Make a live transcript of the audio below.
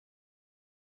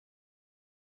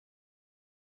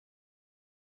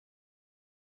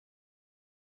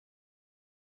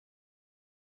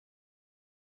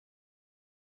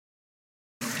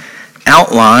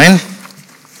outline.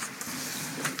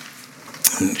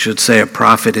 It should say a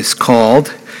prophet is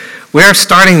called. We're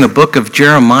starting the book of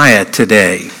Jeremiah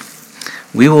today.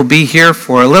 We will be here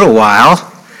for a little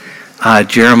while.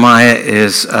 Jeremiah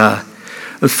is a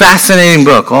fascinating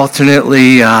book,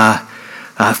 alternately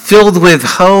filled with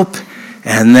hope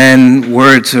and then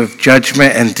words of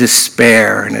judgment and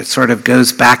despair, and it sort of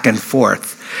goes back and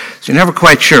forth. So you're never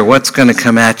quite sure what's going to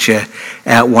come at you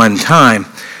at one time.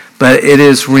 But it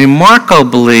is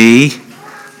remarkably,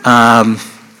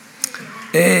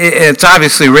 it's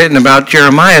obviously written about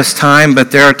Jeremiah's time,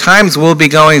 but there are times we'll be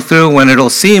going through when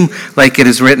it'll seem like it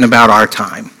is written about our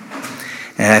time.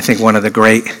 And I think one of the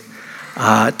great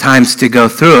times to go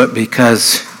through it,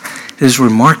 because it is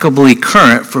remarkably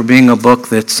current for being a book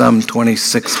that's some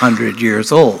 2,600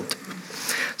 years old.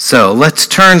 So let's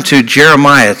turn to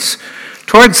Jeremiah. It's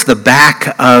towards the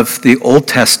back of the Old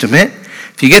Testament.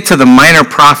 If you get to the minor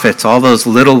prophets, all those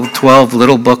 12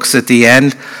 little books at the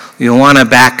end, you'll want to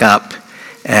back up,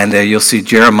 and you'll see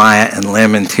Jeremiah and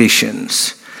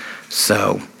Lamentations.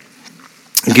 So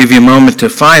I'll give you a moment to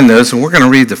find those, and we're going to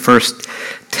read the first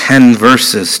 10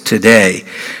 verses today.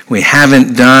 We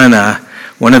haven't done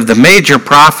one of the major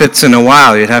prophets in a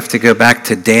while. You'd have to go back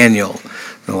to Daniel,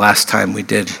 the last time we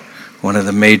did one of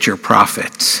the major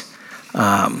prophets.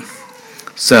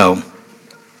 So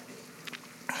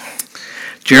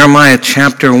Jeremiah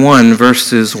chapter 1,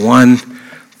 verses 1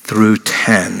 through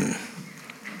 10.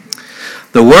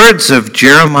 The words of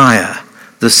Jeremiah,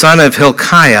 the son of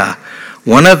Hilkiah,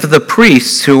 one of the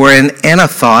priests who were in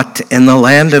Anathoth in the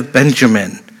land of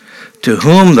Benjamin, to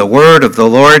whom the word of the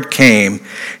Lord came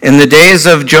in the days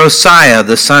of Josiah,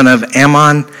 the son of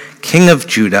Ammon, king of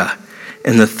Judah,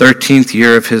 in the 13th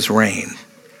year of his reign.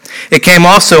 It came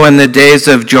also in the days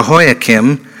of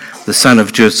Jehoiakim, the son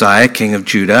of Josiah, king of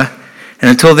Judah, and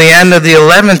until the end of the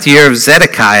 11th year of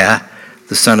Zedekiah,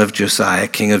 the son of Josiah,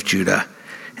 king of Judah,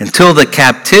 until the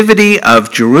captivity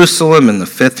of Jerusalem in the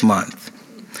 5th month.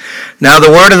 Now the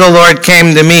word of the Lord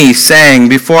came to me, saying,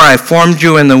 Before I formed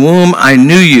you in the womb, I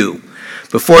knew you.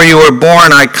 Before you were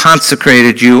born, I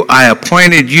consecrated you. I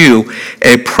appointed you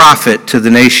a prophet to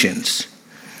the nations.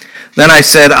 Then I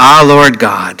said, Ah, Lord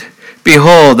God,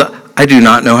 behold, I do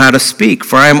not know how to speak,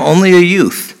 for I am only a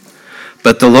youth.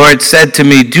 But the Lord said to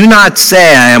me, Do not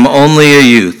say I am only a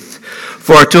youth,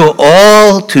 for to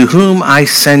all to whom I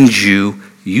send you,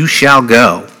 you shall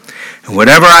go. And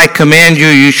whatever I command you,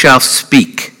 you shall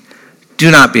speak. Do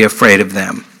not be afraid of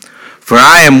them, for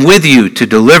I am with you to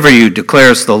deliver you,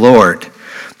 declares the Lord.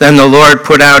 Then the Lord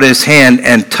put out his hand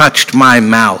and touched my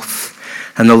mouth.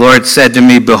 And the Lord said to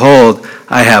me, Behold,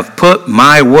 I have put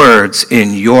my words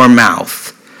in your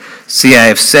mouth. See, I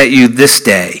have set you this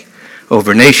day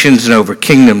over nations and over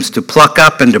kingdoms, to pluck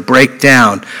up and to break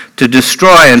down, to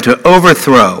destroy and to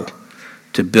overthrow,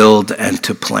 to build and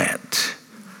to plant.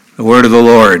 The word of the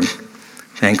Lord.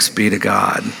 Thanks be to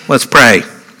God. Let's pray.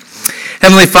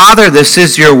 Heavenly Father, this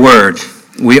is your word.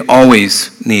 We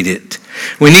always need it.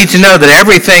 We need to know that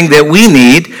everything that we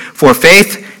need for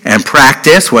faith and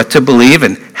practice, what to believe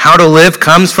and how to live,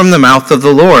 comes from the mouth of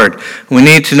the Lord. We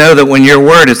need to know that when your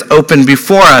word is open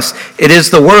before us, it is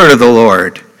the word of the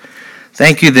Lord.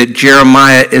 Thank you that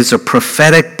Jeremiah is a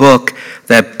prophetic book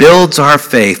that builds our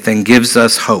faith and gives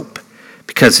us hope,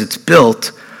 because it's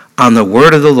built on the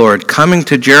word of the Lord coming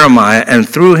to Jeremiah and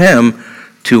through him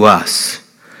to us.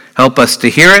 Help us to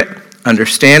hear it,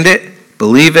 understand it,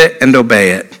 believe it, and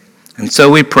obey it. And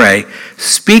so we pray,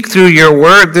 speak through your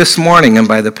word this morning, and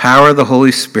by the power of the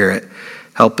Holy Spirit,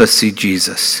 help us see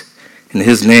Jesus. In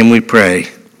his name we pray.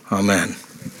 Amen.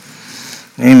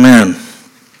 Amen.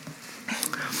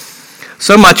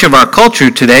 So much of our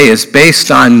culture today is based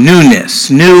on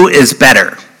newness. New is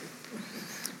better.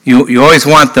 You always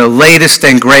want the latest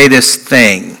and greatest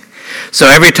thing. So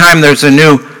every time there's a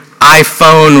new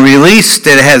iPhone released,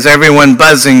 it has everyone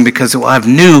buzzing because it will have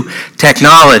new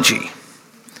technology.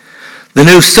 The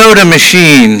new soda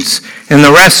machines in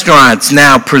the restaurants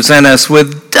now present us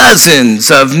with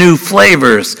dozens of new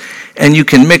flavors, and you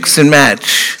can mix and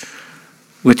match,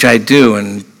 which I do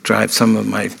and drive some of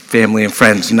my family and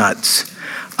friends nuts.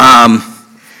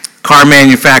 Car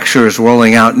manufacturers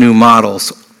rolling out new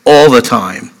models all the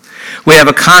time. We have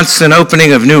a constant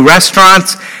opening of new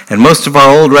restaurants, and most of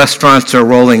our old restaurants are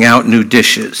rolling out new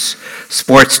dishes.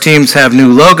 Sports teams have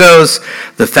new logos.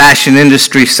 The fashion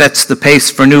industry sets the pace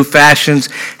for new fashions,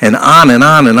 and on and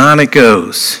on and on it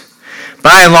goes.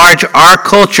 By and large, our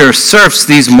culture surfs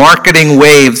these marketing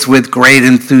waves with great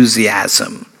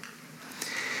enthusiasm.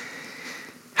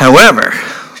 However,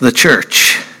 the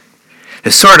church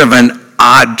is sort of an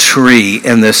odd tree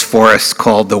in this forest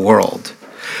called the world.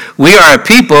 We are a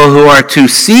people who are to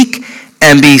seek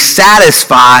and be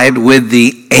satisfied with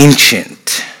the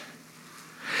ancient.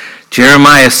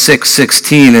 Jeremiah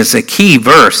 6:16 is a key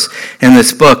verse in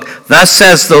this book. Thus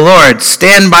says the Lord,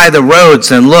 stand by the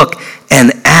roads and look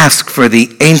and ask for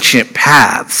the ancient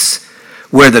paths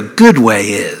where the good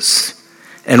way is,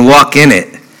 and walk in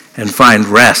it and find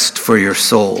rest for your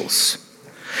souls.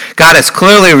 God has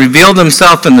clearly revealed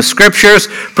himself in the scriptures,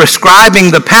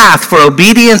 prescribing the path for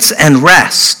obedience and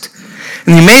rest.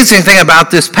 And the amazing thing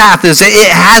about this path is that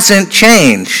it hasn't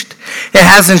changed. It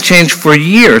hasn't changed for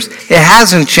years. It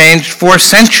hasn't changed for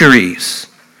centuries.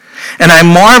 And I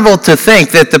marvel to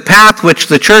think that the path which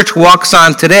the church walks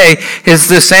on today is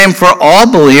the same for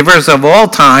all believers of all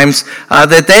times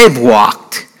that they've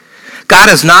walked. God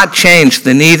has not changed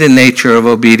the need and nature of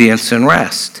obedience and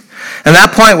rest. And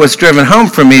that point was driven home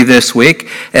for me this week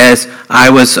as I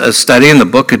was studying the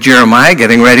book of Jeremiah,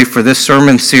 getting ready for this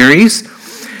sermon series.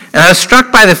 And I was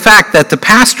struck by the fact that the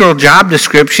pastoral job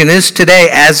description is today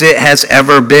as it has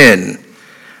ever been,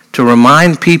 to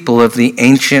remind people of the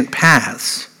ancient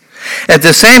paths. At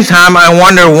the same time, I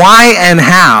wonder why and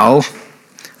how.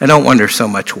 I don't wonder so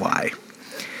much why.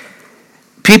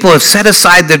 People have set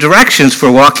aside the directions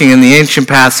for walking in the ancient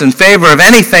paths in favor of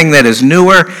anything that is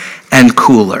newer and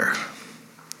cooler.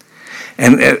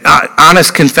 And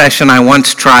honest confession, I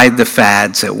once tried the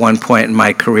fads at one point in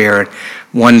my career.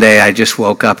 One day I just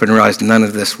woke up and realized none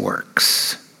of this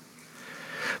works.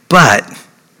 But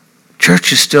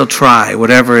churches still try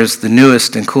whatever is the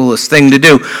newest and coolest thing to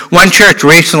do. One church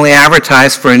recently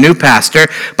advertised for a new pastor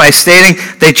by stating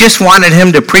they just wanted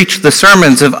him to preach the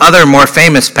sermons of other more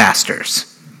famous pastors.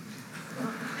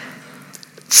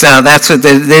 So that's what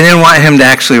they didn't want him to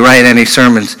actually write any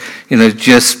sermons,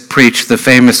 just preach the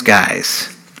famous guys.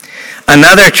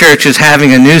 Another church is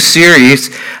having a new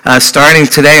series starting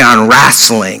today on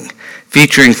wrestling,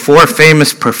 featuring 4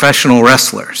 famous professional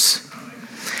wrestlers.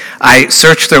 I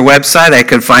searched their website. I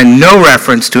could find no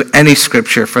reference to any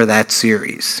scripture for that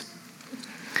series.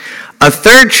 A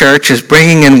third church is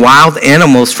bringing in wild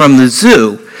animals from the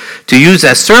zoo to use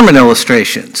as sermon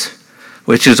illustrations,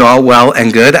 which is all well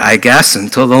and good, I guess,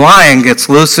 until the lion gets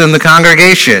loose in the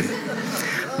congregation.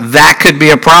 That could be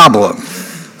a problem.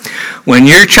 When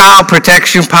your child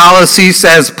protection policy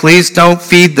says, please don't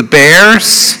feed the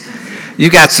bears, you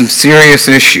got some serious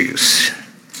issues.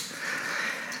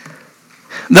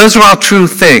 Those are all true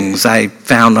things I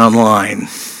found online.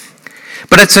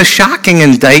 But it's a shocking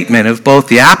indictment of both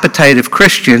the appetite of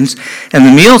Christians and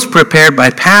the meals prepared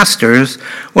by pastors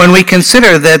when we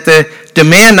consider that the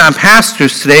demand on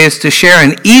pastors today is to share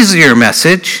an easier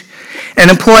message and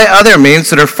employ other means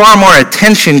that are far more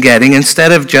attention-getting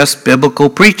instead of just biblical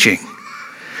preaching.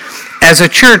 As a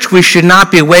church, we should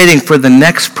not be waiting for the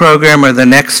next program or the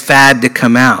next fad to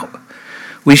come out.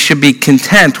 We should be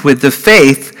content with the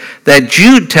faith that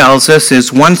Jude tells us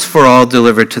is once for all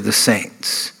delivered to the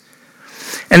saints.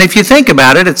 And if you think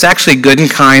about it, it's actually good and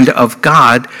kind of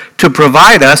God to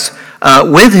provide us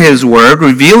with his word,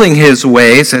 revealing his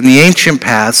ways and the ancient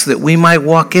paths that we might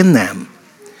walk in them.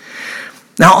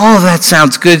 Now, all of that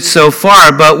sounds good so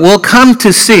far, but we'll come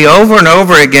to see over and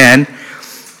over again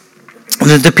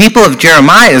that the people of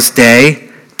Jeremiah's day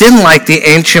didn't like the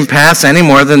ancient paths any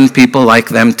more than people like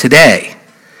them today.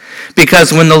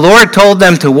 Because when the Lord told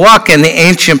them to walk in the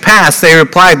ancient paths, they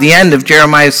replied the end of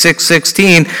Jeremiah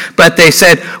 6:16, but they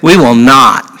said, we will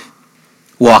not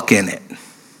walk in it.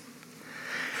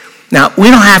 Now, we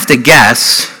don't have to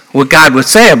guess what God would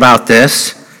say about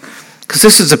this, because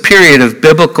this is a period of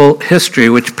biblical history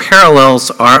which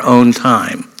parallels our own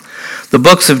time. The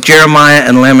books of Jeremiah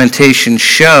and Lamentations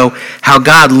show how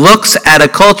God looks at a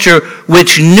culture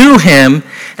which knew him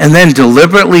and then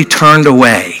deliberately turned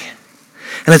away.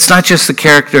 And it's not just the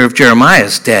character of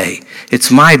Jeremiah's day. It's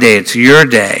my day. It's your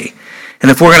day. And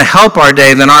if we're going to help our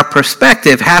day, then our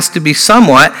perspective has to be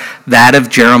somewhat that of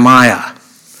Jeremiah.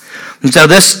 And so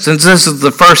since this is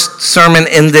the first sermon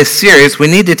in this series, we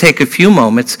need to take a few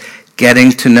moments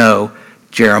getting to know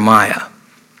Jeremiah.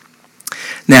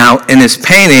 Now, in his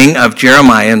painting of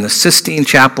Jeremiah in the Sistine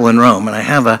Chapel in Rome, and I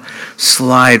have a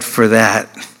slide for that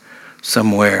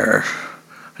somewhere.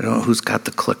 I don't know who's got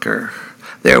the clicker.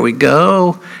 There we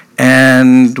go.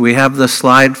 And we have the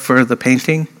slide for the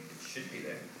painting. Should be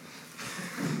there.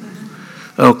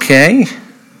 Okay.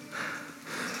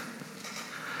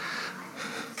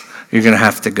 You're going to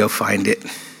have to go find it.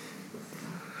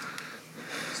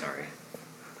 Sorry.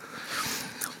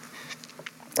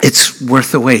 It's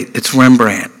worth the wait. It's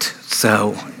Rembrandt.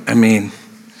 So,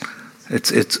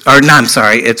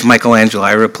 it's Michelangelo.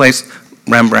 I replaced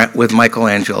Rembrandt with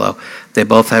Michelangelo. They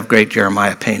both have great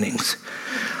Jeremiah paintings.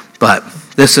 But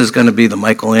This is going to be the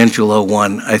Michelangelo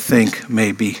one, I think,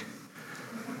 maybe.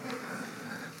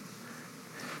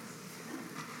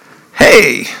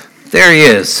 Hey, there he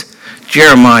is.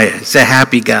 Jeremiah. He's a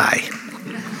happy guy.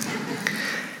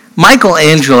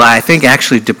 Michelangelo, I think,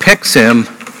 actually depicts him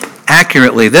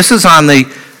accurately. This is on the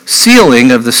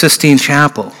ceiling of the Sistine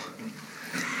Chapel.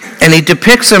 And he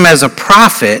depicts him as a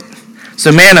prophet, as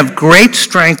a man of great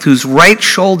strength whose right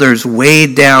shoulder is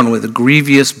weighed down with a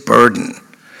grievous burden.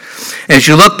 As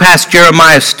you look past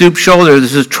Jeremiah's stooped shoulder,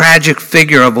 there's a tragic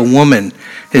figure of a woman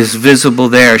is visible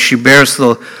there. She bears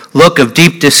the look of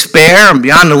deep despair, and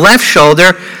beyond the left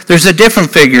shoulder, there's a different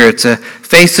figure. It's a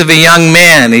face of a young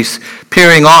man. He's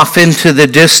peering off into the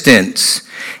distance.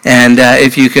 And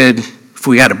if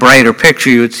we had a brighter picture,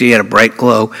 you would see he had a bright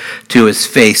glow to his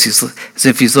face. He's as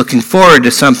if he's looking forward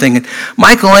to something. And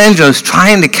Michelangelo is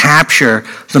trying to capture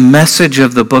the message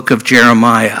of the book of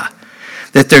Jeremiah,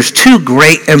 that there's two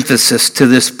great emphasis to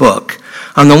this book.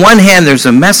 On the one hand, there's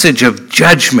a message of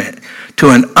judgment to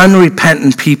an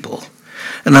unrepentant people.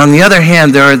 And on the other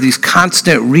hand, there are these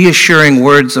constant reassuring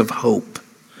words of hope.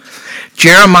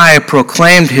 Jeremiah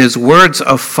proclaimed his words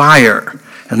of fire,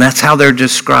 and that's how they're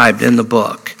described in the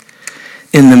book,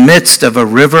 in the midst of a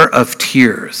river of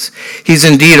tears. He's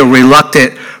indeed a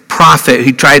reluctant prophet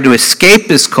who tried to escape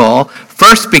his call,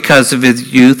 first because of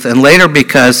his youth and later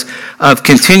because of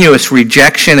continuous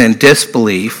rejection and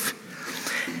disbelief,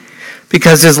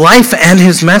 because his life and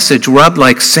his message rubbed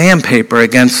like sandpaper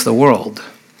against the world.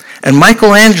 And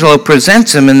Michelangelo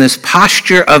presents him in this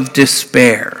posture of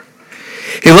despair.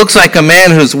 He looks like a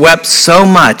man who's wept so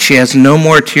much he has no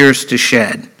more tears to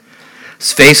shed.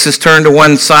 His face is turned to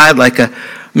one side like a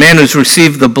man who's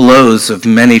received the blows of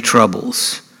many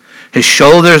troubles. His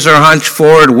shoulders are hunched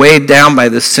forward, weighed down by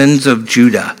the sins of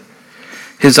Judah.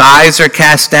 His eyes are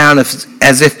cast down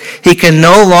as if he can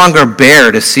no longer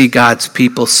bear to see God's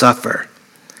people suffer.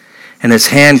 And his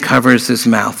hand covers his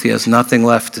mouth. He has nothing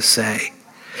left to say.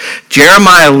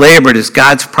 Jeremiah labored as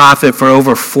God's prophet for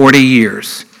over 40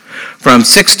 years, from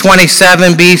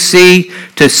 627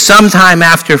 BC to sometime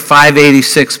after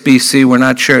 586 BC. We're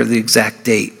not sure of the exact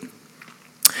date.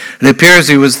 It appears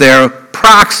he was there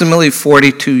approximately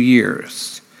 42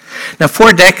 years. Now,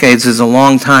 4 decades is a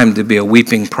long time to be a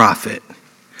weeping prophet.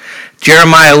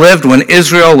 Jeremiah lived when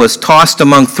Israel was tossed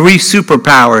among 3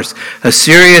 superpowers: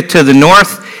 Assyria to the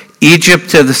north,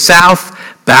 Egypt to the south,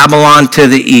 Babylon to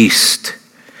the east.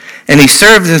 And he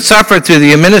served and suffered through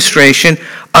the administration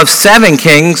of 7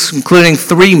 kings, including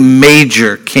 3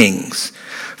 major kings.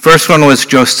 First one was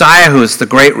Josiah, who was the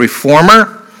great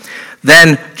reformer.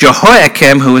 Then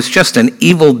Jehoiakim, who was just an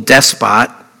evil despot.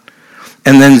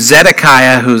 And then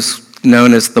Zedekiah, who's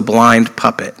known as the blind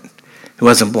puppet. He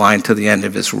wasn't blind to the end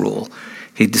of his rule.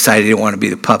 He decided he didn't want to be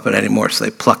the puppet anymore, so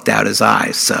they plucked out his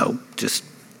eyes.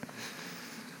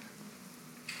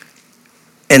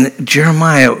 And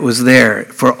Jeremiah was there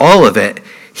for all of it.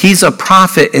 He's a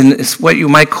prophet in what you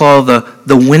might call the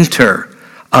winter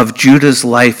of Judah's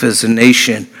life as a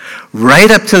nation,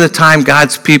 right up to the time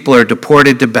God's people are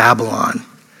deported to Babylon.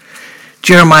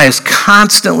 Jeremiah is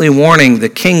constantly warning the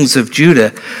kings of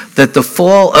Judah that the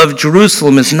fall of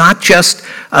Jerusalem is not just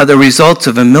the result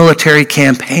of a military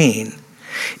campaign.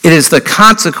 It is the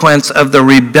consequence of the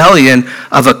rebellion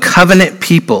of a covenant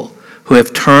people who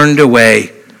have turned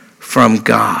away from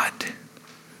God.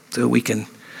 So we can,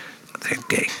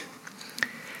 okay.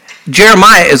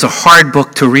 Jeremiah is a hard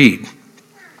book to read.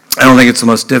 I don't think it's the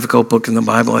most difficult book in the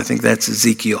Bible. I think that's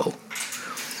Ezekiel.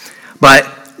 But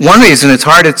one reason it's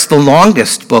hard, it's the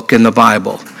longest book in the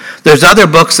Bible. There's other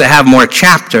books that have more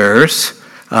chapters,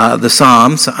 the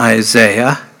Psalms,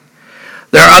 Isaiah.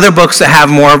 There are other books that have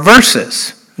more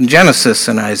verses, Genesis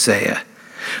and Isaiah.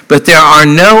 But there are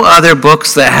no other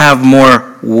books that have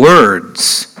more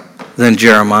words than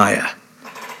Jeremiah.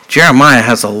 Jeremiah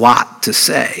has a lot to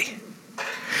say.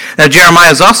 Now,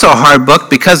 Jeremiah is also a hard book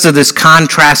because of this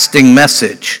contrasting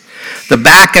message, the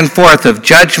back and forth of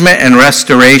judgment and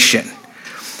restoration.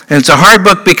 And it's a hard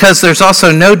book because there's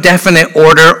also no definite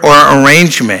order or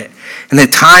arrangement. And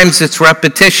at times it's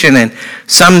repetition, and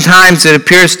sometimes it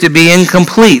appears to be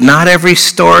incomplete. Not every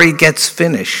story gets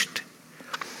finished.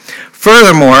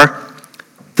 Furthermore,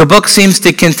 the book seems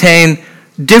to contain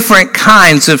different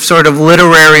kinds of sort of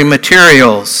literary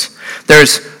materials.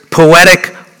 There's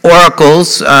poetic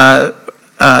oracles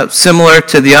similar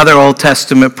to the other Old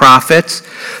Testament prophets.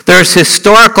 There's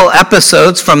historical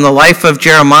episodes from the life of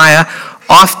Jeremiah,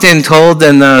 often told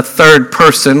in the third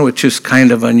person, which is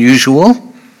kind of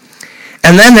unusual.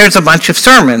 And then there's a bunch of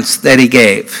sermons that he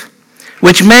gave,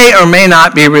 which may or may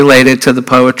not be related to the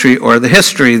poetry or the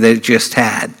history they just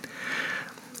had.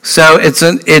 So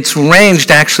it's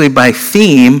ranged actually by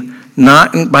theme,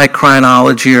 not by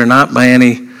chronology or not by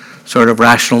any sort of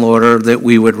rational order that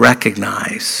we would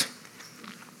recognize.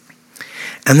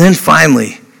 And then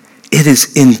finally, it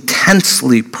is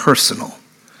intensely personal.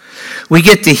 We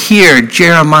get to hear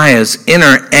Jeremiah's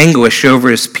inner anguish over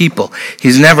his people.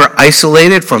 He's never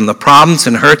isolated from the problems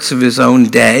and hurts of his own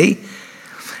day.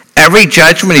 Every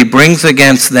judgment he brings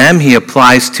against them, he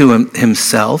applies to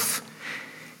himself.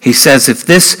 He says, if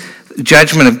this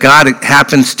judgment of God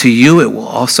happens to you, it will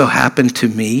also happen to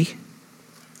me.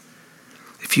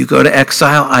 If you go to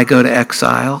exile, I go to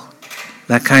exile.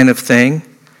 That kind of thing.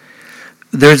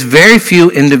 There's very few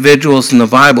individuals in the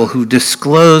Bible who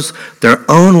disclose their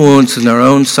own wounds and their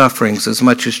own sufferings as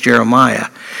much as Jeremiah.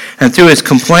 And through his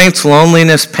complaints,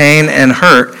 loneliness, pain, and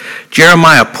hurt,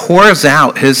 Jeremiah pours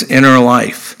out his inner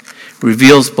life,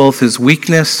 reveals both his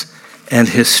weakness and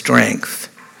his strength.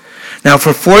 Now,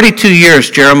 for 42 years,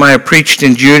 Jeremiah preached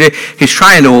in Judah. He's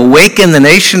trying to awaken the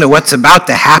nation to what's about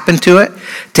to happen to it,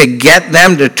 to get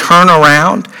them to turn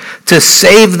around, to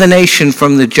save the nation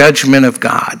from the judgment of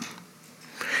God.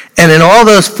 And in all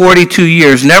those 42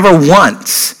 years, never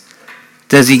once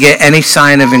does he get any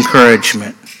sign of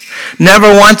encouragement. Never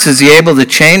once is he able to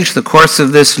change the course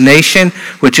of this nation,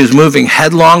 which is moving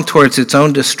headlong towards its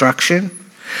own destruction.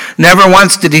 Never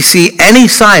once did he see any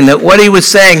sign that what he was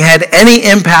saying had any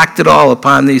impact at all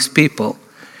upon these people.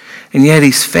 And yet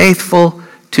he's faithful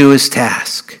to his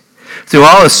task. Through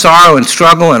all his sorrow and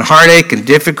struggle and heartache and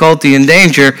difficulty and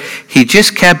danger, he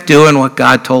just kept doing what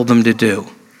God told him to do.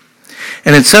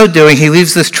 And in so doing, he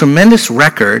leaves this tremendous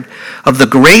record of the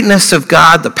greatness of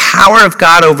God, the power of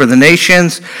God over the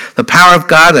nations, the power of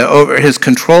God over his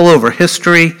control over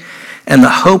history, and the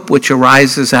hope which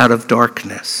arises out of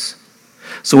darkness.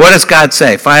 So what does God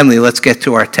say? Finally, let's get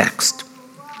to our text.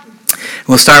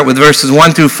 We'll start with verses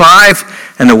 1 through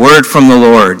 5 and a word from the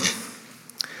Lord.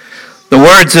 The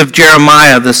words of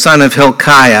Jeremiah, the son of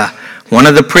Hilkiah, one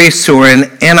of the priests who were in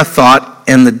Anathoth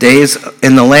in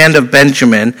the land of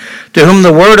Benjamin, to whom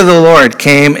the word of the Lord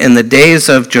came in the days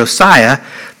of Josiah,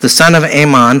 the son of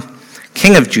Amon,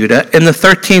 king of Judah, in the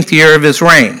 13th year of his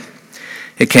reign.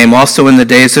 It came also in the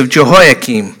days of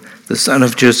Jehoiakim, the son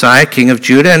of Josiah, king of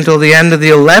Judah, until the end of the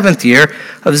 11th year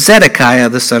of Zedekiah,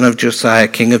 the son of Josiah,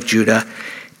 king of Judah,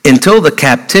 until the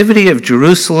captivity of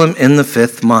Jerusalem in the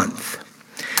 5th month.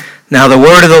 Now the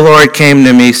word of the Lord came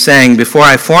to me, saying, before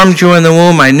I formed you in the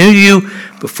womb, I knew you.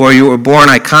 Before you were born,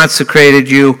 I consecrated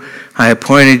you. I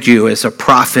appointed you as a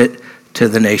prophet to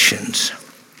the nations.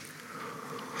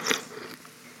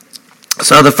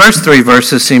 So the first 3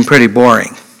 verses seem pretty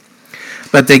boring,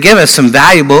 but they give us some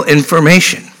valuable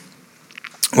information.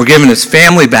 We're given his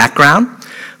family background.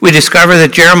 We discover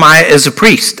that Jeremiah is a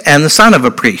priest and the son of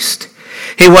a priest.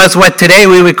 He was what today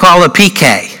we would call a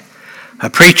PK, a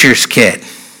preacher's kid.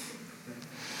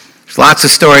 There's lots of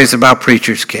stories about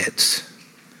preacher's kids.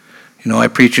 You know why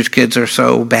preacher's kids are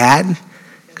so bad?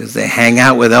 Because they hang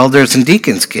out with elders and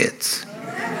deacons' kids.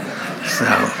 So,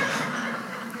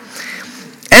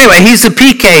 anyway, he's a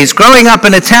PK. He's growing up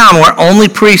in a town where only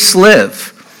priests live.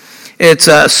 It's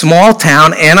a small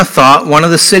town, Anathoth, one of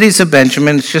the cities of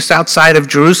Benjamin. It's just outside of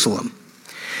Jerusalem.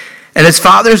 And his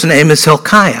father's name is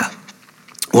Hilkiah.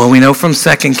 Well, we know from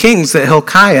 2 Kings that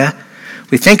Hilkiah,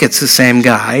 we think it's the same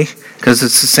guy because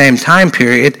it's the same time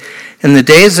period. In the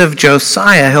days of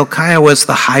Josiah, Hilkiah was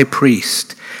the high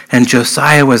priest, and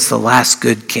Josiah was the last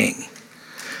good king.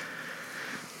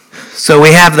 So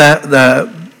we have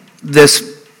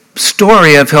this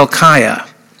story of Hilkiah.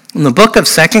 In the book of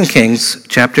 2 Kings,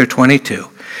 chapter 22,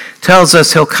 tells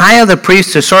us Hilkiah the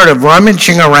priest is sort of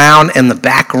rummaging around in the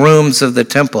back rooms of the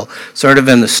temple, sort of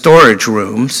in the storage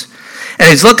rooms. And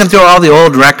he's looking through all the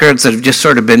old records that have just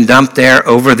sort of been dumped there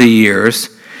over the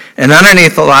years. And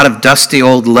underneath a lot of dusty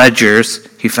old ledgers,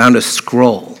 he found a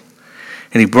scroll.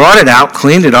 And he brought it out,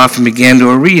 cleaned it off, and began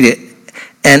to read it.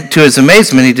 And to his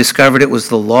amazement, he discovered it was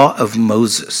the law of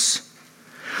Moses.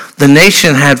 The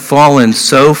nation had fallen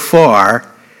so far,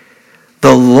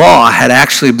 the law had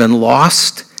actually been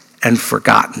lost and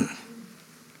forgotten.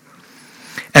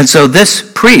 And so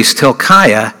this priest,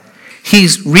 Hilkiah, he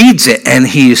reads it and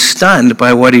he is stunned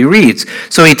by what he reads.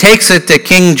 So he takes it to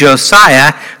King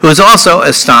Josiah, who is also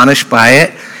astonished by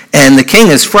it. And the king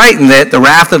is frightened that the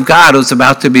wrath of God was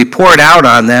about to be poured out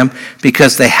on them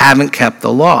because they haven't kept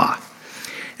the law.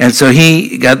 And so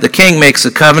the king makes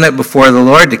a covenant before the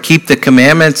Lord to keep the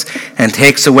commandments and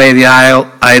takes away the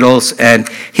idols. And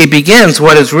he begins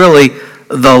what is really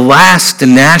the last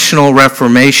national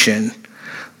reformation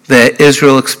that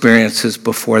Israel experiences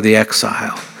before the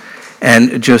exile.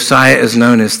 And Josiah is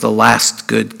known as the last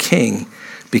good king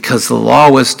because the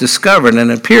law was discovered, and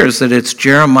it appears that it's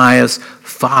Jeremiah's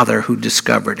father who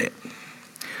discovered it.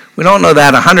 We don't know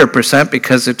that 100%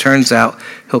 because it turns out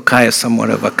Hilkiah is somewhat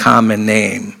of a common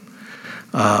name.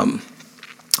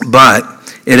 But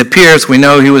it appears we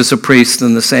know he was a priest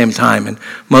in the same time, and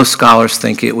most scholars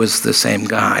think it was the same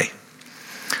guy.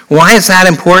 Why is that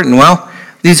important? Well,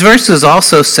 these verses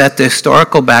also set the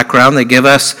historical background. They give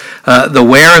us the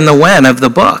where and the when of the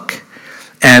book.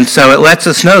 And so it lets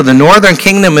us know the northern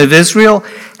kingdom of Israel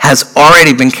has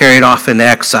already been carried off into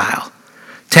exile.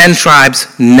 10 tribes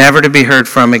never to be heard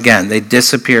from again. They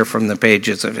disappear from the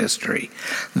pages of history.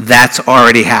 That's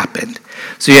already happened.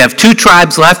 So you have 2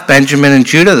 tribes left, Benjamin and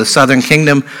Judah, the southern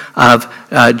kingdom of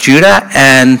Judah,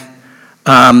 and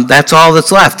that's all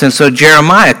that's left. And so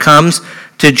Jeremiah comes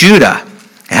to Judah.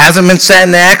 It hasn't been sent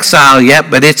into exile yet,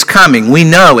 but it's coming. We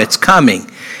know it's coming.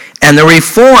 And the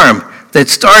reform that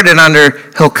started under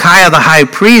Hilkiah the high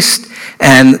priest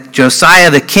and Josiah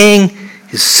the king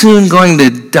is soon going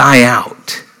to die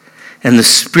out. And the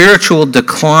spiritual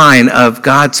decline of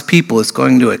God's people is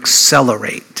going to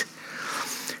accelerate.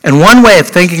 And one way of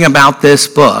thinking about this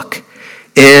book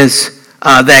is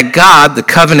that God, the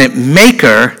covenant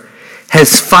maker,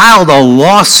 has filed a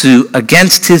lawsuit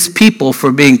against his people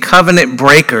for being covenant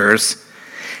breakers,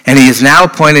 and he has now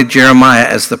appointed Jeremiah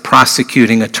as the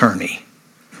prosecuting attorney.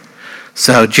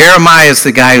 So Jeremiah is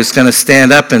the guy who's going to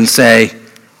stand up and say,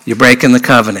 you're breaking the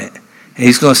covenant. And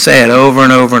he's going to say it over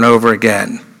and over and over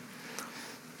again.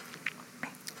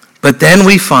 But then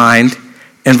we find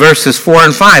in verses 4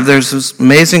 and 5, there's this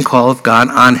amazing call of God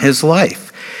on his life.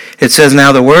 It says,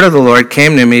 now the word of the Lord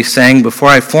came to me, saying, before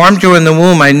I formed you in the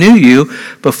womb, I knew you.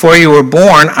 Before you were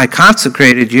born, I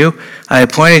consecrated you. I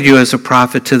appointed you as a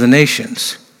prophet to the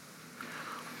nations.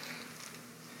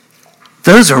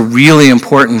 Those are really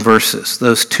important verses,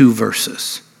 those 2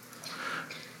 verses.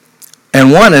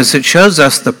 And one is it shows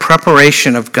us the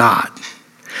preparation of God.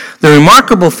 The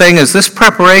remarkable thing is this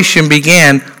preparation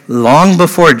began long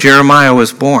before Jeremiah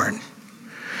was born.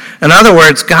 In other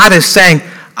words, God is saying,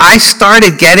 I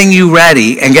started getting you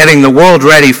ready and getting the world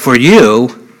ready for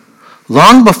you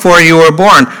long before you were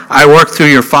born. I worked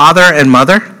through your father and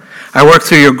mother. I worked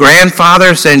through your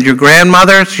grandfathers and your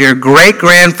grandmothers, your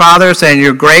great-grandfathers and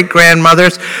your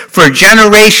great-grandmothers. For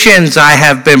generations I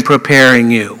have been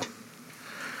preparing you.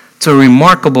 It's a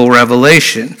remarkable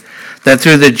revelation that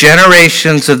through the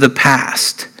generations of the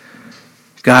past,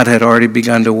 God had already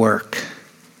begun to work.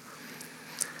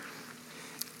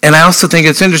 And I also think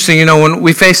it's interesting, when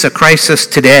we face a crisis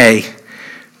today,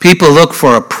 people look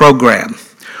for a program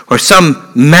or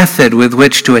some method with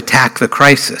which to attack the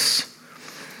crisis.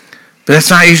 But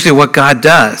that's not usually what God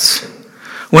does.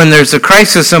 When there's a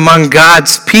crisis among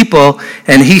God's people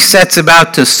and he sets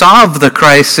about to solve the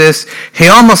crisis, he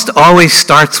almost always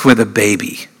starts with a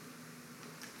baby.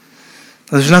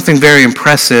 There's nothing very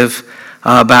impressive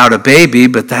about a baby,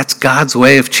 but that's God's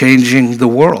way of changing the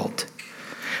world.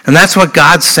 And that's what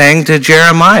God's saying to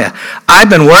Jeremiah. I've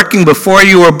been working before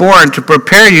you were born to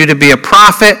prepare you to be a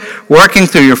prophet, working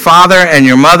through your father and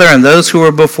your mother and those who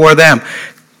were before them.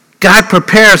 God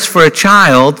prepares for a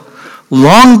child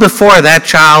long before that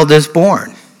child is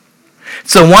born.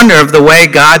 It's a wonder of the way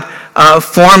God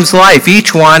forms life.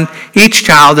 Each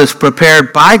child is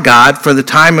prepared by God for the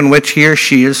time in which he or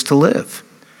she is to live.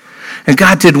 And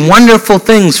God did wonderful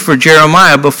things for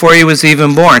Jeremiah before he was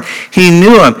even born. He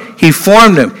knew him. He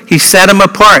formed him. He set him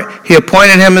apart. He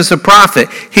appointed him as a prophet.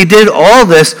 He did all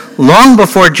this long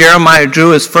before Jeremiah drew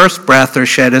his first breath or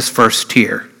shed his first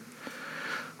tear,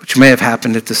 which may have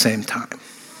happened at the same time.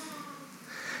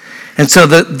 And so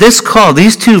this call,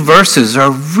 these 2 verses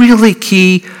are really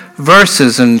key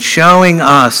verses in showing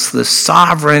us the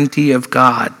sovereignty of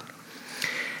God.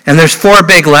 And there's 4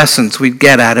 big lessons we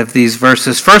get out of these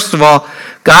verses. First of all,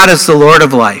 God is the Lord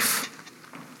of life.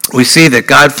 We see that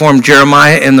God formed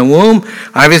Jeremiah in the womb.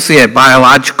 Obviously, he had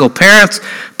biological parents,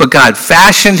 but God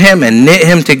fashioned him and knit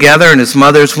him together in his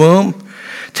mother's womb.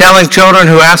 Telling children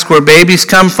who ask where babies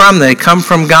come from, they come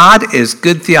from God, is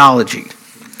good theology.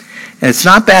 And it's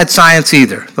not bad science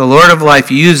either. The Lord of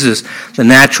life uses the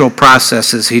natural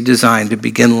processes he designed to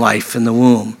begin life in the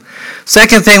womb.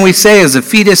 Second thing we say is a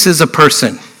fetus is a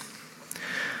person.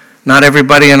 Not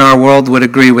everybody in our world would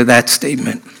agree with that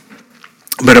statement.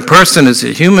 But a person is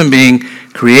a human being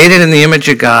created in the image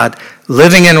of God,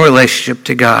 living in relationship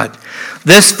to God.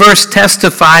 This verse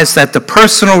testifies that the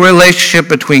personal relationship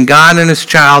between God and his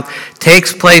child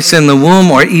takes place in the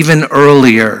womb or even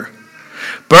earlier.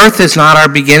 Birth is not our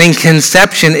beginning.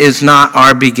 Conception is not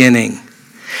our beginning.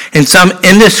 In some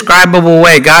indescribable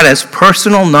way, God has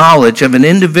personal knowledge of an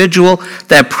individual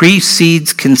that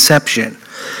precedes conception.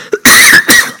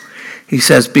 He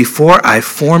says, before I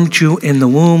formed you in the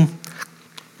womb,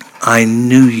 I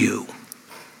knew you.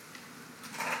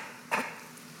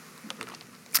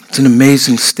 It's an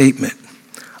amazing statement.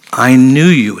 I knew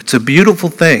you. It's a beautiful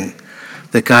thing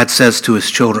that God says to his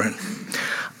children.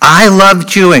 I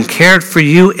loved you and cared for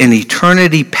you in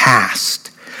eternity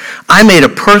past. I made a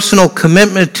personal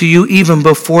commitment to you even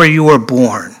before you were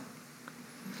born.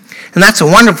 And that's a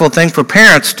wonderful thing for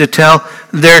parents to tell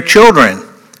their children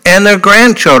and their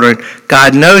grandchildren.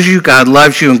 God knows you, God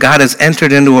loves you, and God has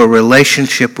entered into a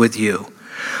relationship with you.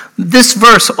 This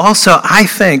verse also, I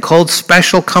think, holds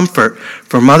special comfort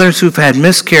for mothers who've had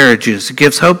miscarriages. It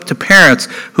gives hope to parents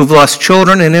who've lost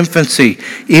children in infancy,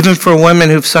 even for women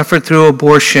who've suffered through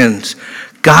abortions.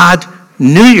 God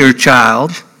knew your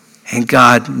child, and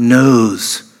God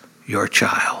knows your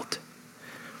child.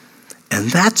 And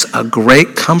that's a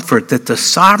great comfort that the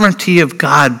sovereignty of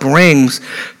God brings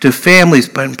to families,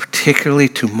 but particularly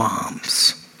to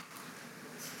moms.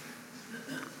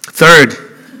 Third,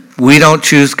 we don't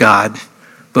choose God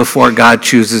before God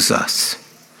chooses us.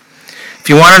 If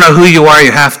you want to know who you are,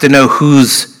 you have to know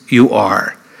whose you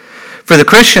are. For the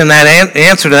Christian, that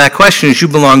answer to that question is you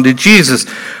belong to Jesus.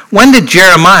 When did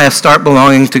Jeremiah start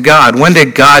belonging to God? When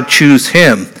did God choose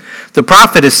him? The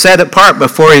prophet is set apart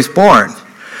before he's born.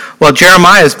 While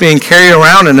Jeremiah is being carried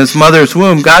around in his mother's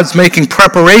womb, God's making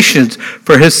preparations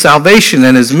for his salvation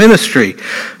and his ministry.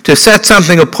 To set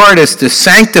something apart is to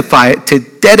sanctify it, to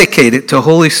dedicate it to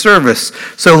holy service.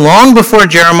 So long before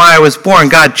Jeremiah was born,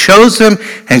 God chose him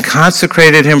and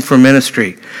consecrated him for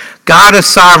ministry. God is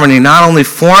sovereign. He not only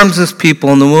forms his people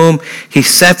in the womb, he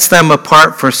sets them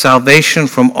apart for salvation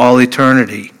from all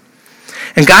eternity.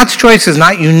 And God's choice is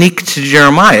not unique to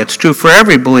Jeremiah. It's true for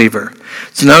every believer.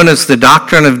 It's known as the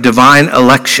doctrine of divine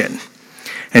election.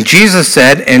 And Jesus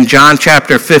said in John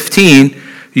chapter 15,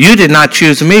 you did not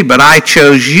choose me, but I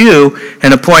chose you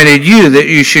and appointed you that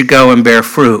you should go and bear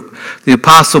fruit. The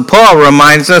Apostle Paul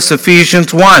reminds us,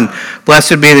 Ephesians 1,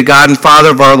 blessed be the God and Father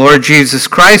of our Lord Jesus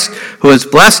Christ, who has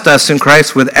blessed us in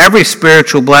Christ with every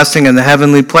spiritual blessing in the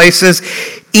heavenly places,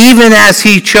 even as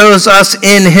he chose us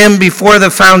in him before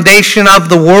the foundation of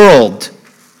the world,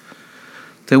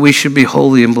 that we should be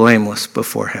holy and blameless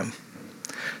before him.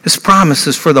 This promise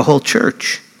is for the whole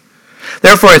church.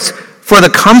 Therefore, it's for the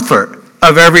comfort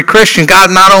of every Christian.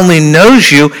 God not only knows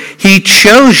you, he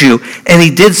chose you, and he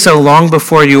did so long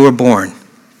before you were born.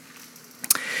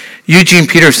 Eugene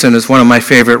Peterson is one of my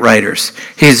favorite writers.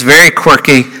 He's very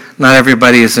quirky. Not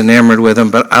everybody is enamored with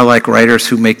him, but I like writers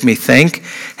who make me think,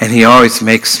 and he always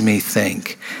makes me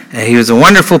think. And he was a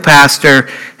wonderful pastor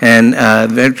and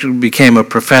eventually became a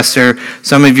professor.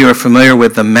 Some of you are familiar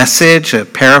with The Message, a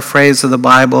paraphrase of the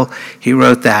Bible. He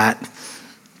wrote that.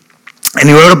 And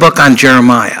he wrote a book on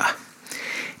Jeremiah.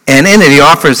 And in it, he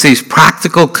offers these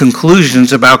practical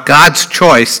conclusions about God's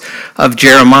choice of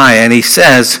Jeremiah. And he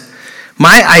says,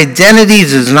 my identity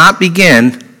does not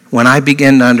begin when I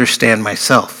begin to understand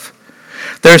myself.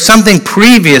 There is something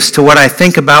previous to what I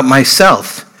think about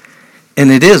myself,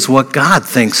 and it is what God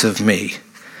thinks of me.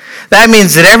 That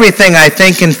means that everything I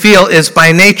think and feel is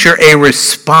by nature a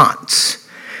response,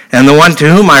 and the one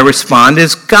to whom I respond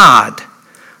is God.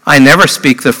 I never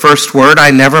speak the first word.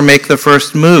 I never make the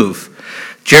first move.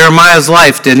 Jeremiah's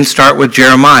life didn't start with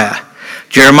Jeremiah.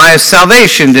 Jeremiah's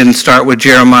salvation didn't start with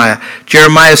Jeremiah.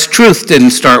 Jeremiah's truth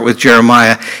didn't start with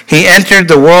Jeremiah. He entered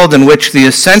the world in which the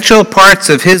essential parts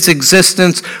of his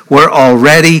existence were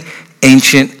already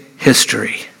ancient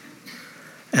history.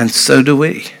 And so do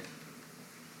we.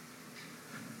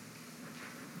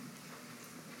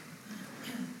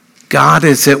 God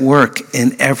is at work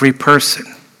in every person.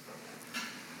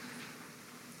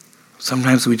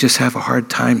 Sometimes we just have a hard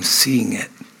time seeing it.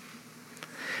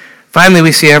 Finally,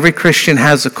 we see every Christian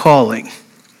has a calling.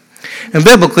 And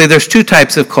biblically, there's two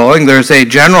types of calling. There's a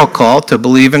general call to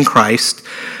believe in Christ.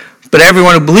 But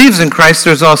everyone who believes in Christ,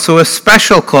 there's also a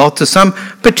special call to some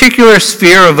particular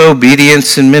sphere of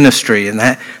obedience and ministry. And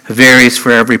that varies for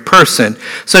every person.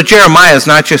 So Jeremiah is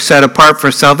not just set apart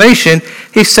for salvation.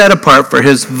 He's set apart for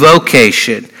his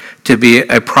vocation to be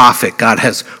a prophet. God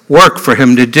has work for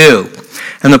him to do.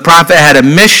 And the prophet had a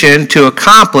mission to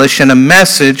accomplish and a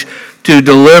message to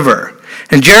deliver.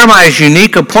 And Jeremiah's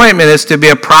unique appointment is to be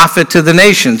a prophet to the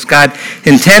nations. God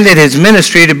intended his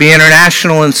ministry to be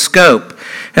international in scope.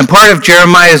 And part of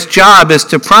Jeremiah's job is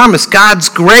to promise God's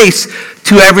grace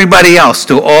to everybody else,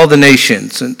 to all the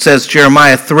nations. And it says,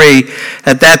 Jeremiah 3,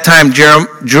 at that time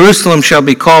Jerusalem shall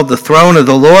be called the throne of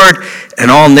the Lord,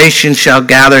 and all nations shall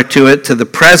gather to it, to the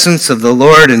presence of the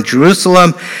Lord in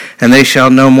Jerusalem, and they shall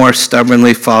no more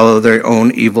stubbornly follow their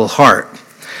own evil heart.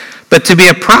 But to be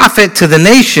a prophet to the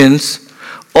nations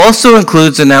also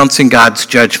includes announcing God's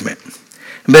judgment.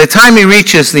 And by the time he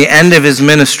reaches the end of his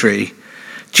ministry,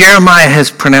 Jeremiah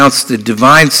has pronounced the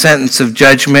divine sentence of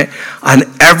judgment on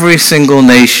every single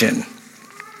nation,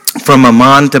 from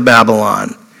Ammon to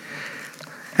Babylon.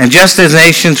 And just as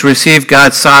nations receive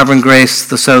God's sovereign grace,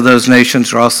 so those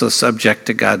nations are also subject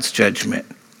to God's judgment.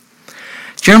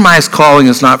 Jeremiah's calling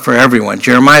is not for everyone.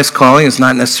 Jeremiah's calling is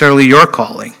not necessarily your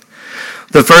calling.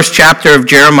 The first chapter of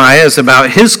Jeremiah is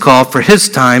about his call for his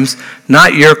times,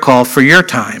 not your call for your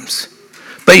times.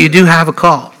 But you do have a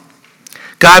call.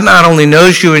 God not only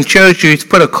knows you and chose you, he's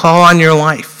put a call on your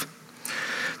life.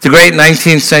 The great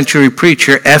 19th century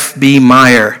preacher F.B.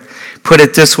 Meyer put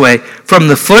it this way: from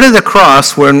the foot of the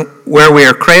cross where we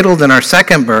are cradled in our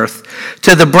second birth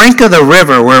to the brink of the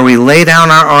river where we lay down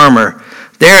our armor,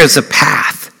 there is a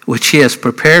path which he has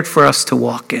prepared for us to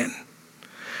walk in.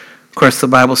 Of course, the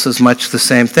Bible says much the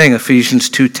same thing. Ephesians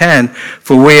 2:10,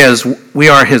 for we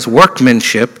are his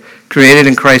workmanship, created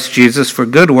in Christ Jesus for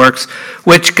good works,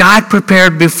 which God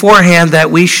prepared beforehand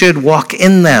that we should walk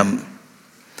in them.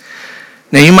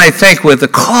 Now you might think, with the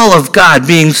call of God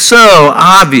being so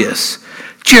obvious,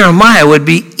 Jeremiah would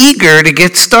be eager to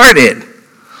get started.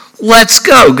 Let's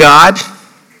go, God.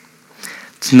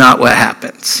 It's not what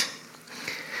happens.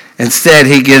 Instead,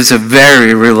 he gives a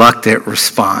very reluctant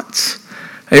response.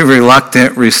 A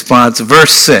reluctant response.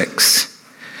 Verse 6.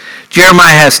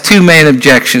 Jeremiah has two main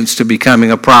objections to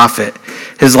becoming a prophet: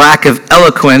 his lack of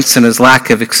eloquence and his lack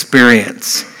of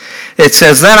experience. It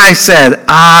says, then I said,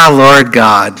 Lord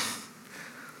God.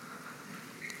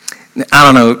 I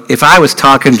don't know, if I was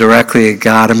talking directly to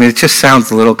God, it just sounds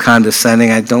a little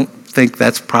condescending. I don't think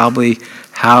that's probably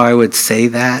how I would say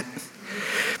that.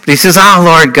 But he says,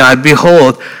 Lord God,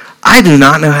 behold, I do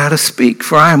not know how to speak,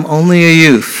 for I am only a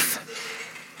youth.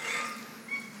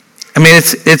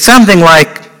 It's something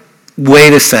like,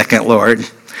 wait a second, Lord.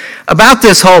 About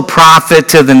this whole prophet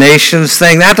to the nations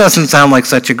thing, that doesn't sound like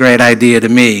such a great idea to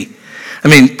me.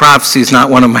 Prophecy is not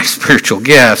one of my spiritual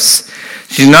gifts.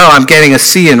 As you know, I'm getting a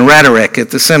C in rhetoric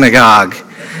at the synagogue.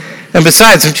 And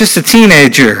besides, I'm just a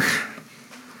teenager.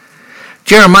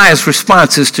 Jeremiah's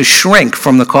response is to shrink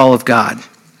from the call of God.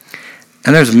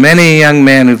 And there's many young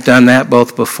men who've done that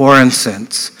both before and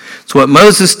since. It's what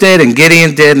Moses did and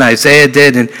Gideon did and Isaiah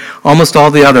did and almost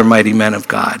all the other mighty men of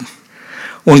God.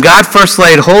 When God first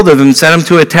laid hold of them and sent him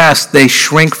to a task, they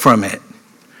shrink from it.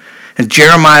 And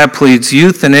Jeremiah pleads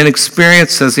youth and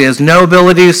inexperience, says he has no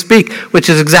ability to speak, which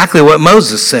is exactly what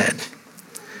Moses said.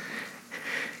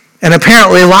 And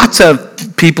apparently lots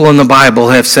of people in the Bible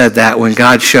have said that when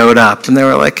God showed up. And they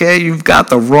were like, hey, you've got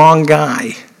the wrong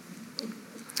guy.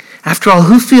 After all,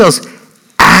 who feels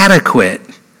adequate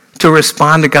to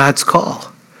respond to God's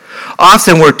call?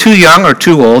 Often we're too young or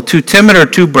too old, too timid or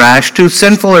too brash, too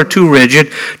sinful or too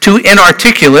rigid, too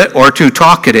inarticulate or too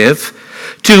talkative,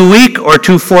 too weak or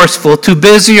too forceful, too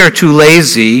busy or too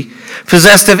lazy,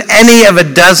 possessed of any of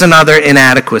a dozen other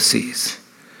inadequacies.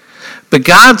 But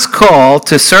God's call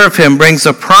to serve him brings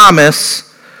a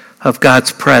promise of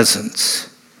God's presence.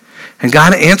 And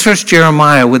God answers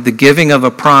Jeremiah with the giving of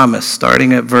a promise,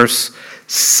 starting at verse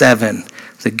 7.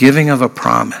 The giving of a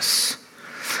promise.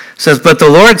 It says, but the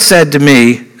Lord said to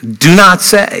me, do not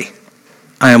say,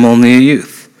 I am only a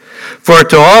youth. For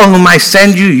to all whom I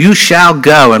send you, you shall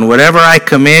go, and whatever I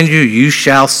command you, you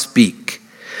shall speak.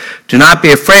 Do not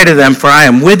be afraid of them, for I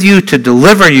am with you to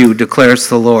deliver you, declares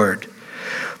the Lord.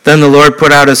 Then the Lord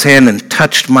put out his hand and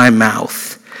touched my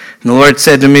mouth. And the Lord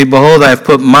said to me, behold, I have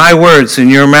put my words in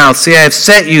your mouth. See, I have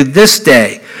set you this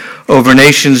day over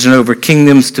nations and over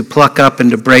kingdoms to pluck up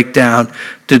and to break down,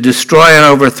 to destroy and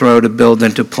overthrow, to build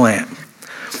and to plant.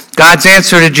 God's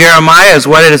answer to Jeremiah is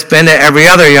what it has been to every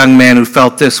other young man who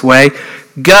felt this way.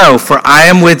 Go, for I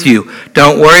am with you.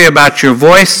 Don't worry about your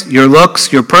voice, your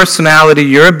looks, your personality,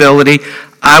 your ability.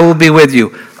 I will be with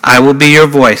you. I will be your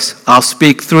voice. I'll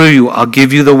speak through you. I'll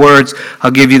give you the words.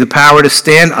 I'll give you the power to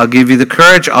stand. I'll give you the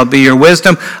courage. I'll be your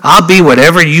wisdom. I'll be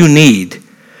whatever you need.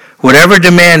 Whatever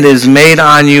demand is made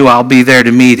on you, I'll be there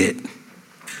to meet it.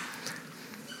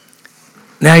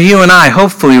 Now you and I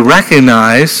hopefully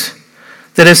recognize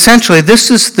that essentially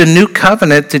this is the new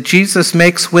covenant that Jesus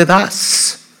makes with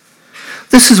us.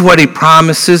 This is what he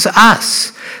promises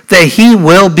us, that he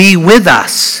will be with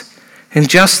us in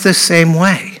just the same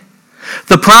way.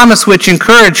 The promise which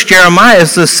encouraged Jeremiah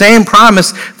is the same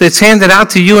promise that's handed out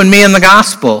to you and me in the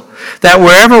gospel, that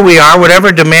wherever we are,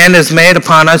 whatever demand is made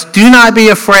upon us, do not be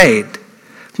afraid.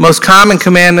 Most common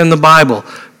command in the Bible,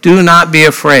 do not be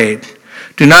afraid.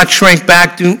 Do not shrink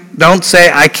back. Don't say,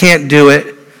 I can't do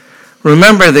it.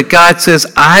 Remember that God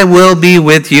says, I will be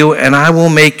with you and I will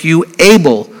make you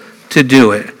able to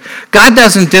do it. God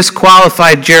doesn't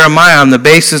disqualify Jeremiah on the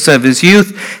basis of his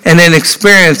youth and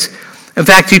inexperience. In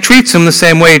fact, he treats him the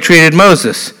same way he treated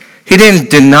Moses. He didn't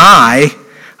deny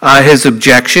his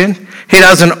objection. He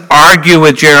doesn't argue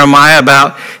with Jeremiah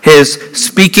about his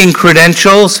speaking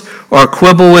credentials or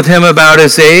quibble with him about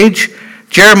his age.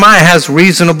 Jeremiah has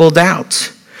reasonable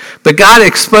doubts. But God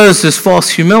exposed his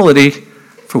false humility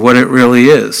for what it really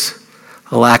is,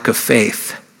 a lack of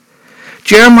faith.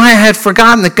 Jeremiah had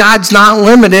forgotten that God's not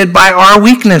limited by our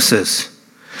weaknesses.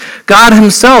 God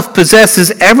himself possesses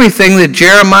everything that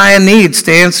Jeremiah needs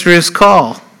to answer his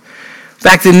call. In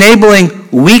fact, enabling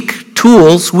weak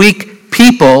tools, weak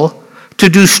people to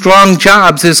do strong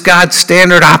jobs is God's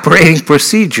standard operating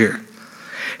procedure.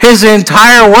 His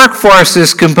entire workforce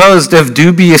is composed of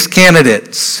dubious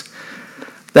candidates.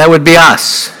 That would be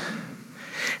us.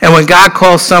 And when God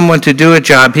calls someone to do a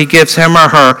job, he gives him or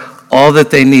her all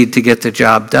that they need to get the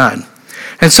job done.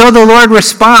 And so the Lord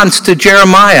responds to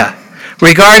Jeremiah.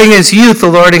 Regarding his youth, the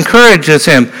Lord encourages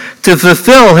him to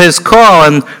fulfill his call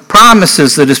and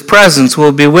promises that his presence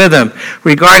will be with him.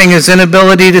 Regarding his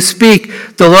inability to speak,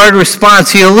 the Lord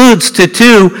responds. He alludes to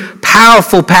two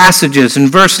powerful passages in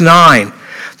verse 9.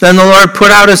 Then the Lord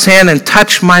put out his hand and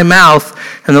touched my mouth,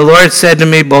 and the Lord said to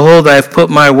me, behold, I have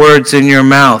put my words in your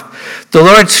mouth. The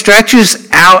Lord stretches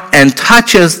out and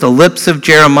touches the lips of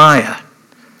Jeremiah,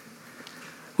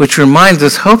 which reminds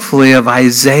us hopefully of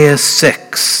Isaiah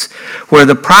 6, where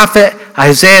the prophet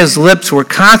Isaiah's lips were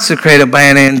consecrated by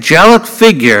an angelic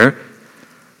figure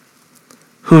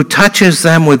who touches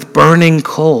them with burning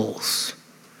coals.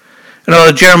 And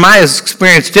although Jeremiah's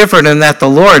experience differed in that the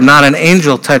Lord, not an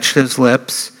angel, touched his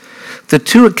lips, the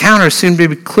two encounters seem to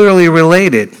be clearly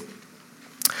related.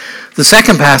 The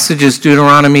second passage is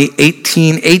Deuteronomy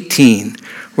 18:18,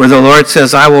 where the Lord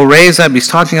says, I will raise up, he's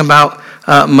talking about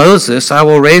Moses, I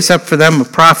will raise up for them a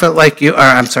prophet like you,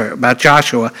 about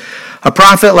Joshua, a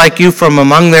prophet like you from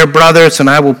among their brothers, and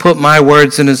I will put my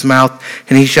words in his mouth,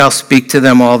 and he shall speak to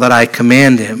them all that I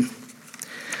command him.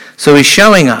 So he's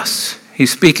showing us,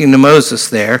 he's speaking to Moses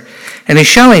there, and he's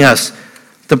showing us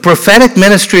the prophetic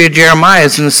ministry of Jeremiah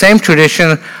is in the same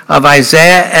tradition of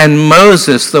Isaiah and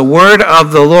Moses. The word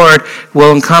of the Lord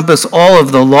will encompass all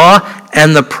of the law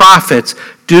and the prophets.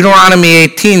 Deuteronomy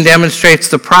 18 demonstrates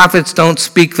the prophets don't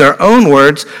speak their own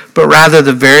words, but rather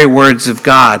the very words of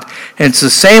God. And it's the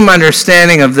same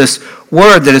understanding of this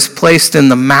word that is placed in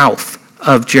the mouth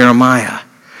of Jeremiah.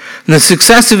 And the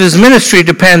success of his ministry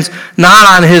depends not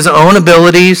on his own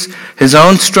abilities, his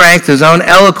own strength, his own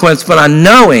eloquence, but on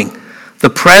knowing the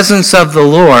presence of the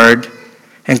Lord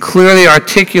and clearly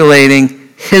articulating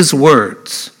his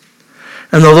words.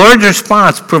 And the Lord's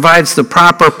response provides the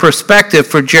proper perspective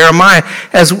for Jeremiah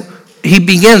as he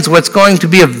begins what's going to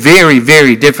be a very,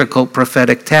 very difficult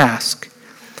prophetic task.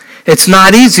 It's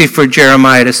not easy for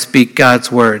Jeremiah to speak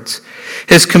God's words.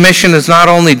 His commission is not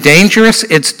only dangerous,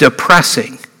 it's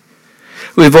depressing.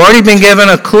 We've already been given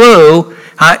a clue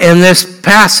in this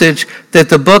passage that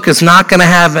the book is not going to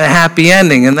have a happy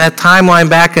ending. In that timeline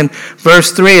back in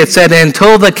verse 3, it said,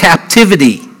 until the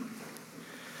captivity.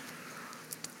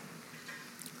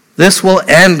 This will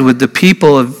end with the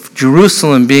people of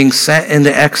Jerusalem being sent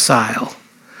into exile.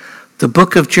 The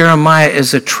book of Jeremiah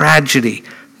is a tragedy,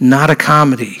 not a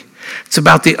comedy. It's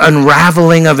about the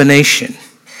unraveling of a nation.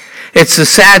 It's the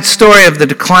sad story of the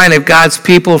decline of God's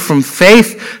people from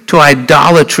faith to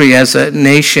idolatry as a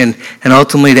nation and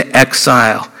ultimately to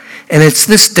exile. And it's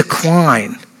this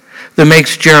decline that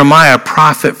makes Jeremiah a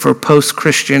prophet for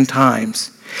post-Christian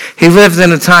times. He lived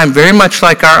in a time very much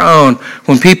like our own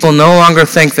when people no longer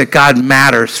think that God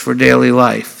matters for daily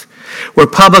life, where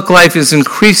public life is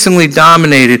increasingly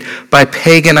dominated by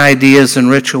pagan ideas and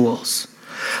rituals.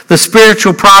 The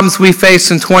spiritual problems we face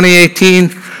in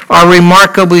 2018 are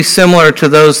remarkably similar to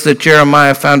those that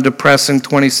Jeremiah found depressing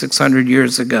 2,600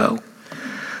 years ago.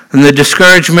 And the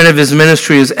discouragement of his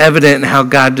ministry is evident in how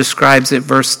God describes it,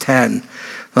 verse 10,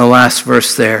 the last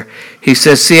verse there. He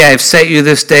says, see, I have set you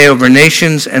this day over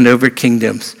nations and over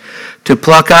kingdoms, to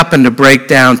pluck up and to break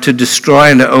down, to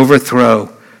destroy and to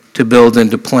overthrow, to build and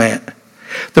to plant.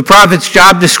 The prophet's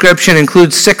job description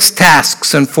includes 6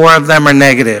 tasks, and 4 of them are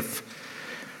negative.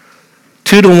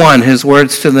 2 to 1, his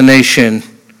words to the nation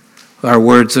are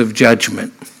words of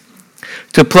judgment.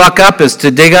 To pluck up is to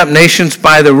dig up nations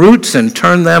by the roots and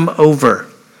turn them over.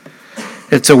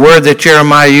 It's a word that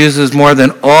Jeremiah uses more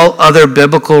than all other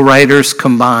biblical writers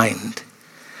combined,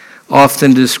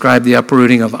 often to describe the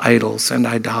uprooting of idols and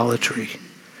idolatry.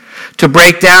 To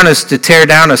break down is to tear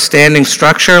down a standing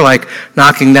structure, like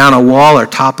knocking down a wall or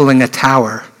toppling a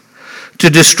tower. To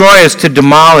destroy is to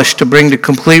demolish, to bring to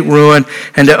complete ruin,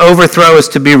 and to overthrow is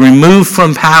to be removed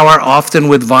from power, often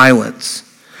with violence.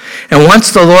 And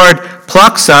once the Lord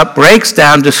plucks up, breaks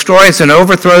down, destroys, and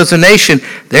overthrows a nation,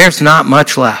 there's not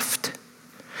much left.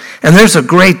 And there's a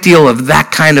great deal of that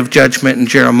kind of judgment in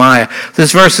Jeremiah.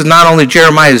 This verse is not only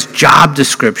Jeremiah's job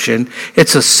description,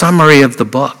 it's a summary of the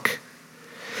book.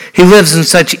 He lives in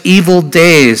such evil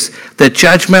days that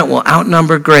judgment will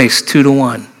outnumber grace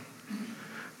 2-1.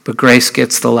 But grace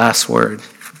gets the last word.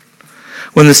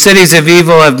 When the cities of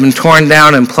evil have been torn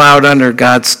down and plowed under,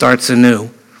 God starts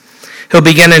anew. He'll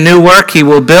begin a new work. He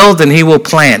will build and he will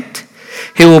plant.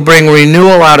 He will bring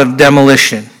renewal out of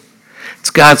demolition. It's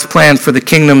God's plan for the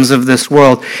kingdoms of this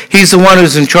world. He's the one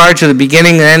who's in charge of the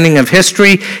beginning and ending of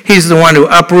history. He's the one who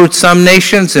uproots some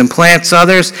nations and plants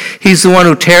others. He's the one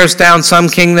who tears down some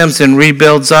kingdoms and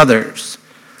rebuilds others.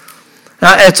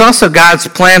 It's also God's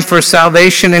plan for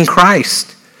salvation in Christ.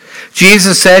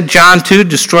 Jesus said, John 2,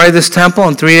 destroy this temple,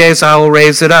 in 3 days I will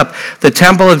raise it up. The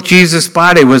temple of Jesus'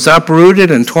 body was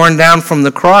uprooted and torn down from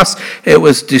the cross. It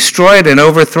was destroyed and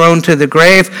overthrown to the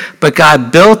grave, but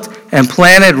God built and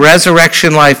planted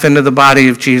resurrection life into the body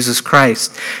of Jesus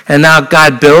Christ. And now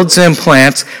God builds and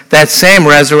plants that same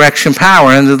resurrection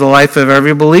power into the life of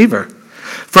every believer.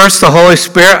 First, the Holy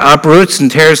Spirit uproots and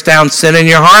tears down sin in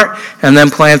your heart, and then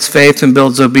plants faith and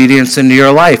builds obedience into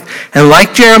your life. And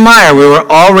like Jeremiah, we were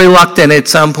all reluctant at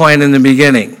some point in the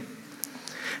beginning.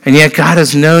 And yet God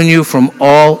has known you from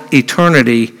all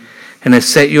eternity and has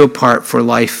set you apart for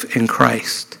life in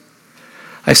Christ.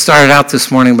 I started out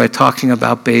this morning by talking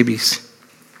about babies.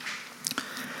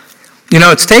 You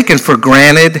know, it's taken for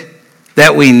granted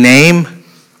that we name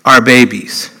our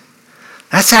babies.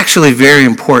 That's actually very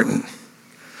important.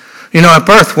 You know, at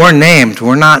birth, we're named.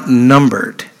 We're not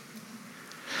numbered.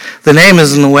 The name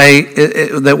is in the way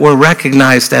that we're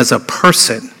recognized as a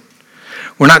person.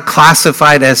 We're not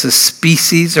classified as a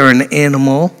species or an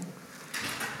animal.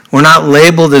 We're not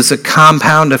labeled as a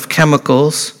compound of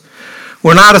chemicals.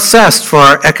 We're not assessed for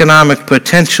our economic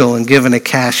potential and given a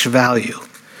cash value.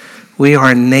 We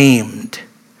are named.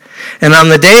 And on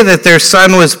the day that their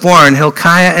son was born,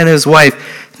 Hilkiah and his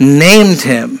wife named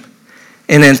him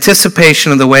in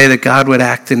anticipation of the way that God would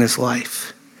act in his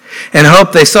life. In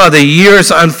hope, they saw the years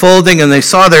unfolding, and they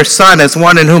saw their son as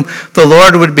one in whom the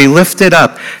Lord would be lifted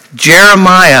up.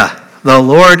 Jeremiah, the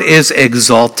Lord is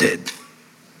exalted.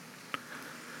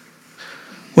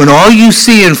 When all you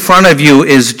see in front of you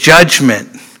is judgment,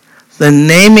 the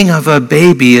naming of a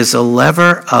baby is a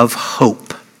lever of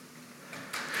hope.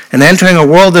 And entering a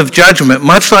world of judgment,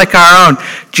 much like our own,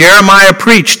 Jeremiah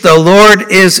preached, the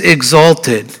Lord is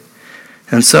exalted.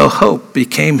 And so hope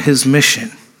became his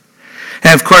mission.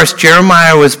 And of course,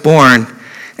 Jeremiah was born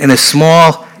in a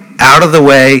small,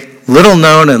 out-of-the-way,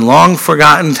 little-known and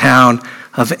long-forgotten town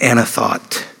of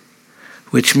Anathoth,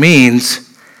 which means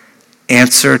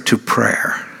answer to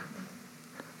prayer.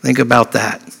 Think about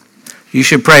that. You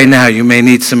should pray now. You may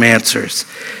need some answers.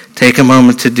 Take a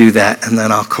moment to do that, and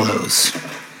then I'll close.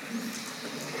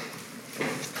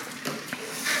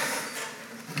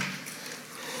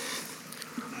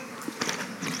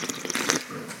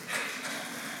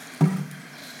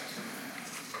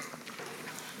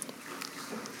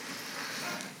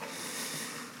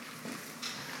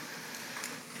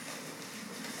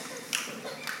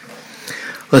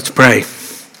 Let's pray.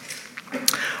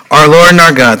 Our Lord and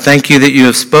our God, thank you that you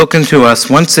have spoken to us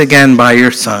once again by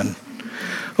your Son.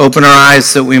 Open our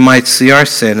eyes that we might see our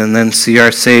sin and then see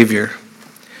our Savior.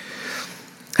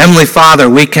 Heavenly Father,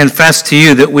 we confess to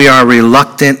you that we are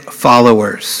reluctant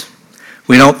followers.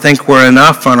 We don't think we're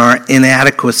enough, and our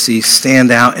inadequacies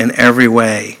stand out in every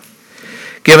way.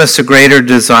 Give us a greater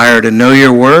desire to know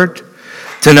your word,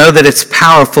 to know that it's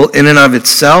powerful in and of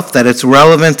itself, that it's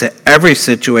relevant to every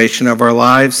situation of our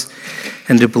lives,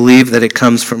 and to believe that it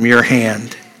comes from your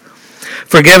hand.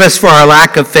 Forgive us for our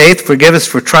lack of faith. Forgive us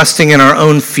for trusting in our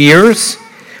own fears.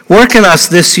 Work in us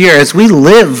this year as we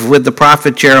live with the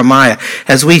prophet Jeremiah,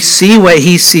 as we see what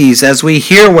he sees, as we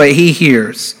hear what he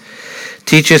hears.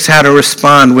 Teach us how to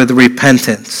respond with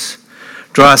repentance.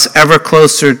 Draw us ever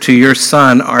closer to your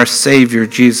Son, our Savior,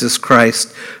 Jesus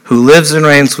Christ, who lives and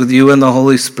reigns with you in the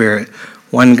Holy Spirit,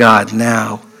 one God,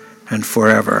 now and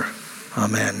forever.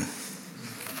 Amen.